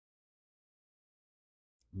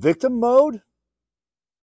Victim mode,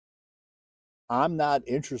 I'm not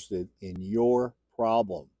interested in your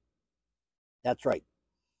problem. That's right.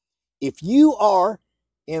 If you are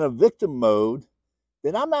in a victim mode,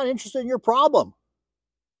 then I'm not interested in your problem.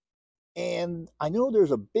 And I know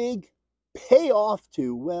there's a big payoff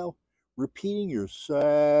to, well, repeating your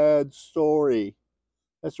sad story.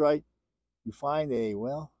 That's right. You find a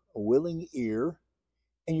willing ear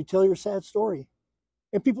and you tell your sad story.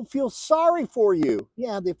 And people feel sorry for you.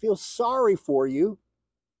 Yeah, they feel sorry for you.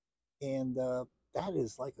 And that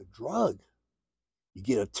is like a drug. You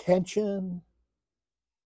get attention,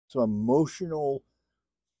 some emotional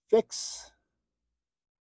fix,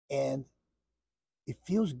 and it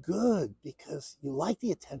feels good because you like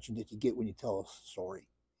the attention that you get when you tell a story.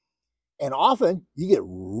 And often you get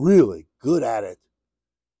really good at it.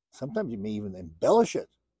 Sometimes you may even embellish it.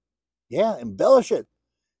 Yeah, embellish it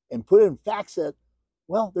and put in facts that,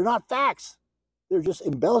 well, they're not facts. They're just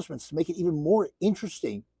embellishments to make it even more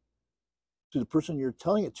interesting to the person you're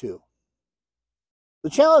telling it to. The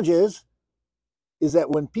challenge is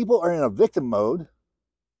that when people are in a victim mode,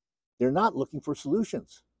 they're not looking for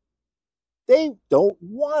solutions. They don't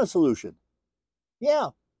want a solution. Yeah,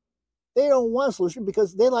 they don't want a solution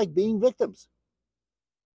because they like being victims.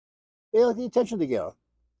 They like the attention they get.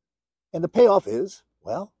 And the payoff is,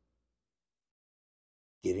 well,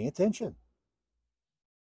 getting attention.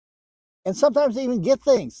 And sometimes they even get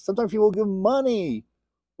things. Sometimes people give money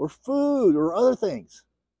or food or other things.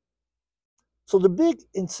 So there's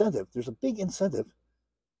a big incentive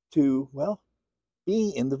to, well,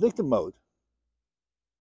 being in the victim mode.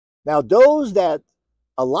 Now, those that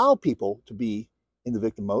allow people to be in the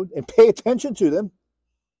victim mode and pay attention to them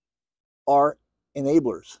are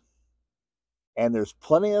enablers. And there's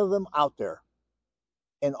plenty of them out there.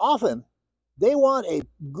 And often they want a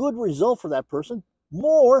good result for that person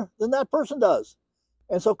more than that person does.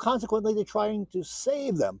 And so consequently, they're trying to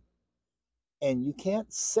save them. And you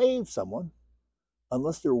can't save someone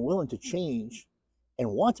unless they're willing to change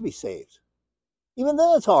and want to be saved. Even then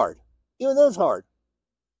it's hard. Even then it's hard.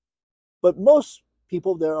 But most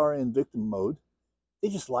people that are in victim mode, they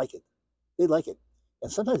just like it. They like it.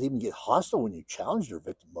 And sometimes even get hostile when you challenge their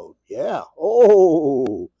victim mode. Yeah.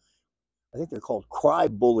 Oh, I think they're called cry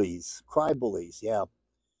bullies. Cry bullies. Yeah.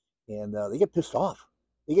 And they get pissed off.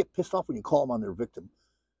 They get pissed off when you call them on their victim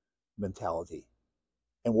mentality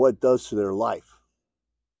and what it does to their life.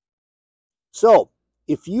 So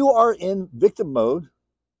if you are in victim mode,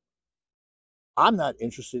 I'm not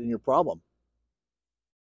interested in your problem.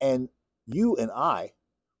 And you and I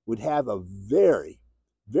would have a very,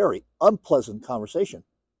 very unpleasant conversation.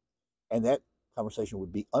 And that conversation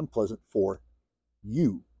would be unpleasant for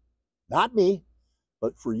you. Not me,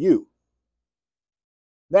 but for you.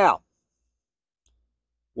 Now,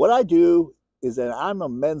 what I do is that I'm a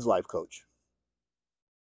men's life coach.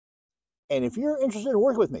 And if you're interested in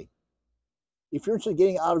working with me, if you're interested in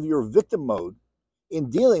getting out of your victim mode in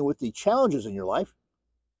dealing with the challenges in your life,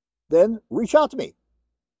 then reach out to me.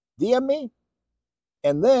 DM me.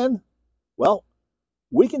 And then, well,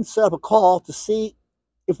 we can set up a call to see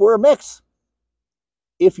if we're a mix.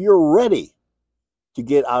 If you're ready to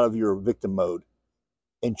get out of your victim mode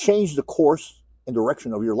and change the course and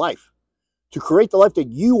direction of your life to create the life that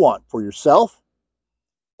you want for yourself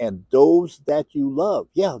and those that you love.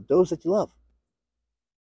 Yeah, those that you love.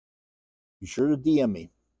 Be sure to DM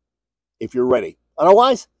me if you're ready.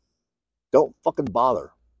 Otherwise, don't fucking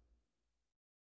bother.